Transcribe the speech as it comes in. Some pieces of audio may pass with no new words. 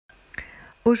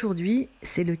Aujourd'hui,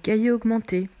 c'est le cahier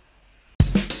augmenté.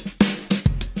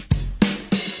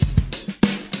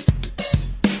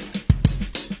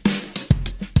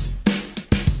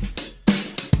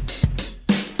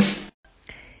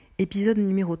 Épisode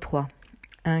numéro 3.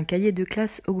 Un cahier de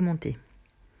classe augmenté.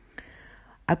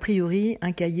 A priori,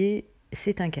 un cahier,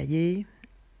 c'est un cahier,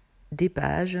 des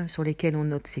pages sur lesquelles on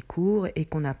note ses cours et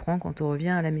qu'on apprend quand on revient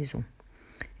à la maison.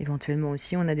 Éventuellement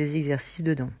aussi, on a des exercices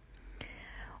dedans.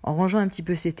 En rangeant un petit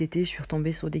peu cet été, je suis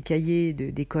retombée sur des cahiers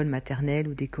d'école maternelle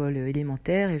ou d'école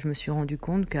élémentaire et je me suis rendu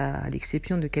compte qu'à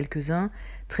l'exception de quelques-uns,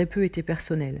 très peu étaient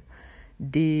personnels.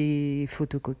 Des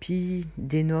photocopies,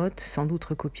 des notes, sans doute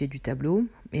recopiées du tableau,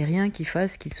 et rien qui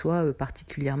fasse qu'il soit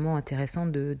particulièrement intéressant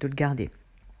de le garder.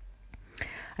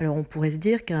 Alors on pourrait se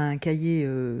dire qu'un cahier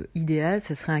idéal,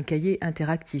 ça serait un cahier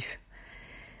interactif.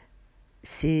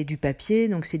 C'est du papier,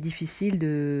 donc c'est difficile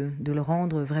de le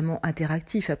rendre vraiment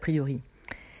interactif a priori.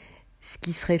 Ce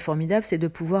qui serait formidable, c'est de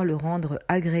pouvoir le rendre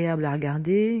agréable à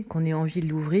regarder, qu'on ait envie de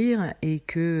l'ouvrir et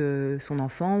que son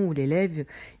enfant ou l'élève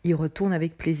y retourne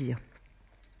avec plaisir.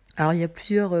 Alors il y a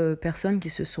plusieurs personnes qui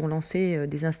se sont lancées,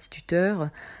 des instituteurs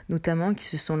notamment, qui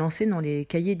se sont lancés dans les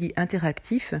cahiers dits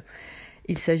interactifs.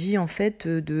 Il s'agit en fait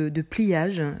de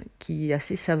pliages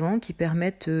assez savants qui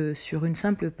permettent sur une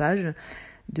simple page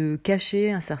de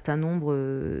cacher un certain nombre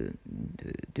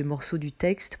de morceaux du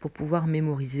texte pour pouvoir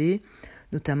mémoriser,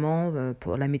 notamment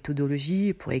pour la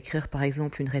méthodologie, pour écrire par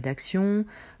exemple une rédaction,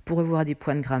 pour revoir des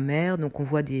points de grammaire. Donc on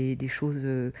voit des choses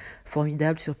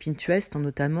formidables sur Pinterest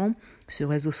notamment, ce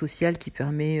réseau social qui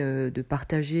permet de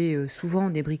partager souvent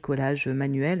des bricolages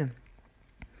manuels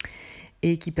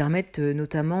et qui permettent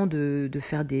notamment de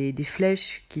faire des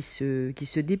flèches qui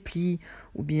se déplient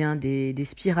ou bien des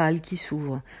spirales qui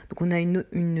s'ouvrent. Donc on a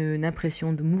une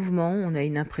impression de mouvement, on a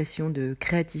une impression de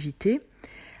créativité.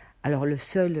 Alors le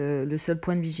seul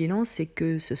point de vigilance, c'est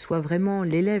que ce soit vraiment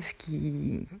l'élève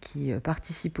qui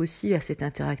participe aussi à cette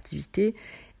interactivité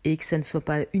et que ça ne soit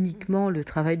pas uniquement le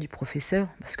travail du professeur,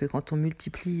 parce que quand on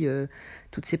multiplie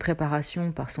toutes ces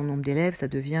préparations par son nombre d'élèves, ça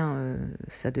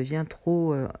devient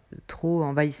trop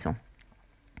envahissant.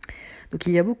 Donc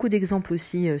il y a beaucoup d'exemples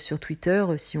aussi sur Twitter.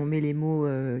 Si on met les mots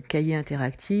cahier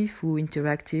interactif ou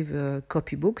interactive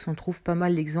copybooks, on trouve pas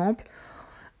mal d'exemples,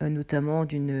 notamment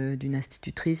d'une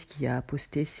institutrice qui a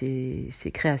posté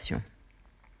ses créations.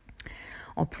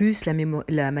 En plus,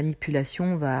 la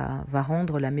manipulation va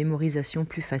rendre la mémorisation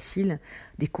plus facile,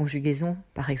 des conjugaisons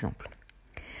par exemple.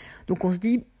 Donc on se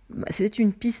dit, c'est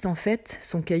une piste en fait,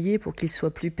 son cahier, pour qu'il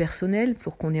soit plus personnel,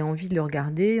 pour qu'on ait envie de le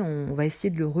regarder, on va essayer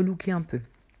de le relooker un peu.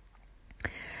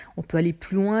 On peut aller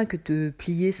plus loin que de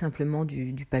plier simplement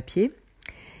du papier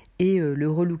et le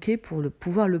relooker pour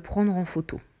pouvoir le prendre en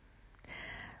photo.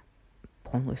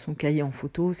 Prendre son cahier en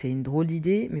photo, c'est une drôle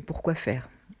d'idée, mais pourquoi faire ?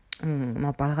 On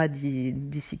en parlera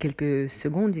d'ici quelques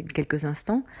secondes, quelques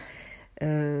instants.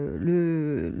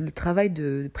 Le travail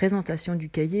de présentation du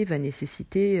cahier va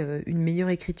nécessiter une meilleure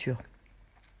écriture.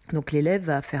 Donc l'élève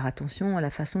va faire attention à la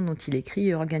façon dont il écrit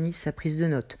et organise sa prise de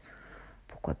notes.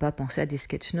 Pourquoi pas penser à des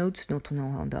sketch notes dont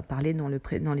on a parlé dans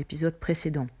l'épisode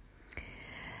précédent.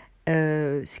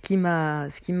 Ce qui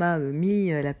m'a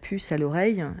mis la puce à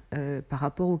l'oreille par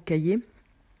rapport au cahier,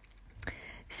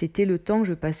 c'était le temps que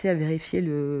je passais à vérifier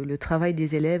le travail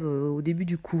des élèves au début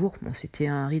du cours. Bon, c'était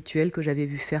un rituel que j'avais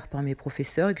vu faire par mes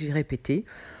professeurs et que j'ai répété.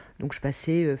 Donc je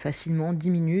passais facilement 10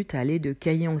 minutes à aller de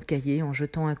cahier en cahier en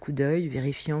jetant un coup d'œil,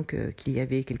 vérifiant qu'il y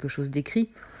avait quelque chose d'écrit.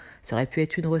 Ça aurait pu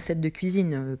être une recette de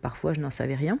cuisine, parfois je n'en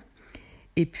savais rien.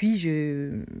 Et puis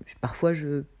parfois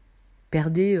je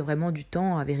perdais vraiment du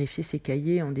temps à vérifier ces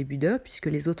cahiers en début d'heure puisque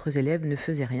les autres élèves ne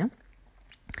faisaient rien.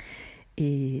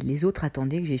 Et les autres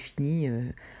attendaient que j'ai fini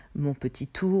mon petit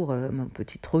tour, mon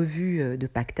petite revue de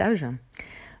paquetage.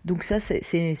 Donc ça,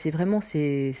 c'est vraiment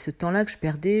ce temps-là que je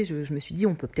perdais. Je me suis dit,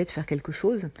 on peut peut-être faire quelque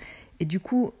chose. Et du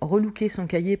coup, relooker son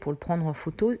cahier pour le prendre en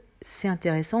photo, c'est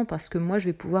intéressant parce que moi, je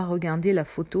vais pouvoir regarder la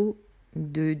photo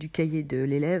du cahier de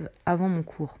l'élève avant mon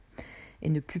cours et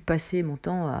ne plus passer mon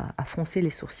temps à froncer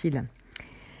les sourcils.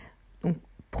 Donc,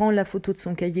 prendre la photo de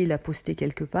son cahier et la poster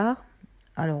quelque part.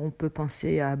 Alors on peut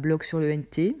penser à Blog sur le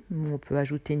NT, où on peut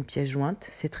ajouter une pièce jointe,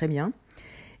 c'est très bien.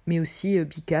 Mais aussi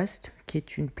Bicast, qui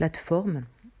est une plateforme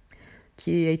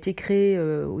qui a été créée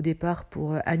au départ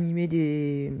pour animer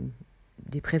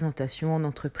des présentations en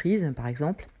entreprise, par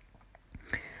exemple.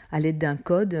 À l'aide d'un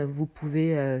code, vous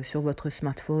pouvez sur votre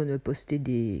smartphone poster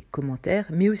des commentaires,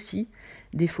 mais aussi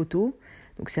des photos.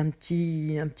 Donc c'est un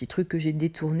petit truc que j'ai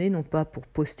détourné, non pas pour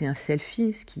poster un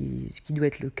selfie, ce qui doit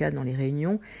être le cas dans les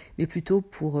réunions, mais plutôt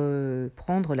pour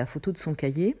prendre la photo de son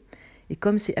cahier Et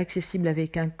comme c'est accessible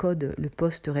avec un code, le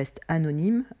poste reste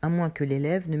anonyme, à moins que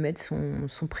l'élève ne mette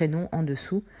son prénom en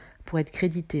dessous pour être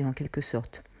crédité en quelque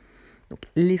sorte. Donc,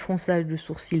 les fronçages de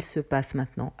sourcils se passent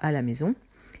maintenant à la maison.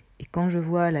 Et quand je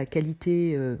vois la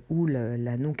qualité ou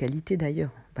la non-qualité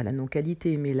d'ailleurs, pas la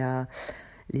non-qualité, mais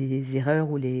les erreurs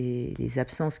ou les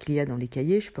absences qu'il y a dans les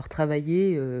cahiers, je peux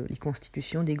retravailler les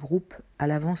constitutions des groupes à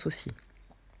l'avance aussi.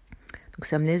 Donc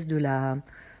ça me laisse de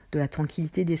la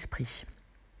tranquillité d'esprit.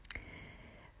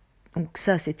 Donc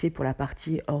ça, c'était pour la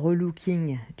partie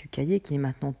relooking du cahier qui est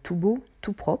maintenant tout beau,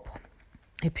 tout propre.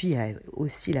 Et puis il y a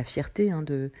aussi la fierté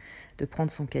de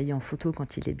prendre son cahier en photo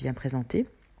quand il est bien présenté.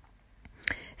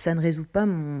 Ça ne résout pas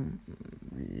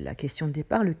la question de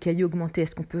départ, le cahier augmenté.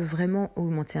 Est-ce qu'on peut vraiment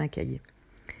augmenter un cahier ?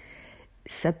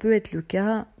 Ça peut être le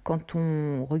cas quand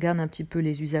on regarde un petit peu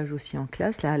les usages aussi en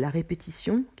classe. La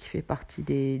répétition, qui fait partie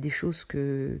des choses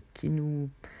qui nous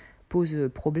posent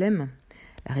problème.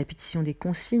 La répétition des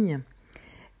consignes.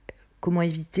 Comment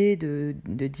éviter de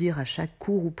dire à chaque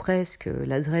cours ou presque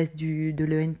l'adresse de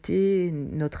l'ENT,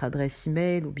 notre adresse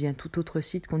email ou bien tout autre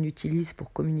site qu'on utilise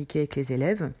pour communiquer avec les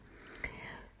élèves.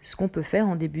 Ce qu'on peut faire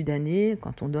en début d'année,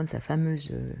 quand on donne sa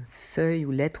fameuse feuille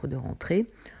ou lettre de rentrée,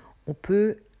 on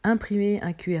peut imprimer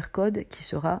un QR code qui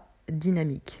sera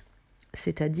dynamique.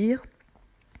 C'est-à-dire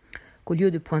qu'au lieu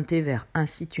de pointer vers un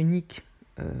site unique,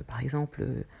 par exemple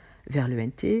vers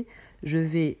l'ENT, je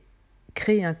vais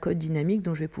créer un code dynamique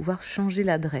dont je vais pouvoir changer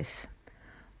l'adresse.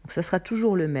 Donc ça sera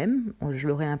toujours le même, je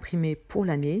l'aurai imprimé pour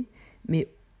l'année, mais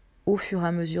au fur et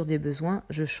à mesure des besoins,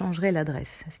 je changerai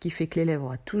l'adresse. Ce qui fait que l'élève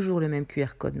aura toujours le même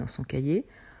QR code dans son cahier,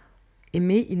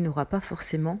 mais il n'aura pas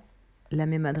forcément la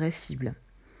même adresse cible.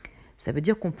 Ça veut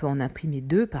dire qu'on peut en imprimer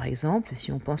 2, par exemple,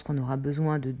 si on pense qu'on aura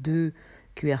besoin de 2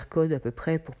 QR codes à peu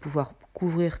près pour pouvoir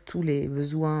couvrir tous les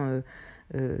besoins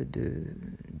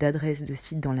d'adresse de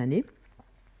site dans l'année.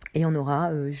 Et on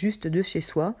aura juste de chez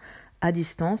soi, à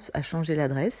distance, à changer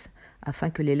l'adresse,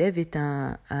 afin que l'élève ait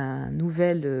un nouveau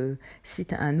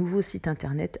site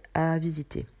internet à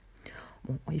visiter.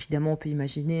 Bon, évidemment, on peut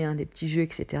imaginer des petits jeux,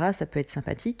 etc. Ça peut être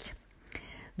sympathique.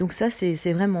 Donc ça,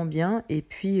 c'est vraiment bien. Et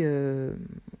puis,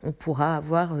 on pourra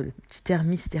avoir le petit air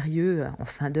mystérieux en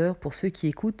fin d'heure pour ceux qui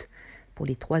écoutent, pour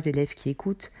les 3 élèves qui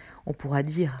écoutent. On pourra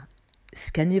dire «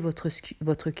 Scannez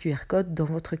votre QR code dans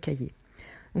votre cahier ».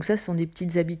 Donc ça, ce sont des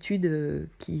petites habitudes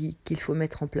qu'il faut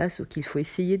mettre en place ou qu'il faut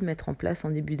essayer de mettre en place en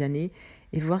début d'année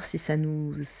et voir si ça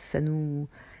nous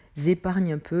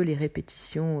épargne un peu les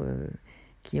répétitions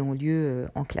qui ont lieu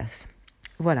en classe.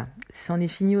 Voilà, c'en est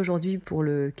fini aujourd'hui pour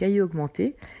le cahier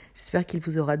augmenté. J'espère qu'il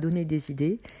vous aura donné des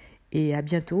idées et à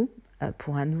bientôt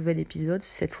pour un nouvel épisode,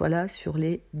 cette fois-là sur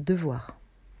les devoirs.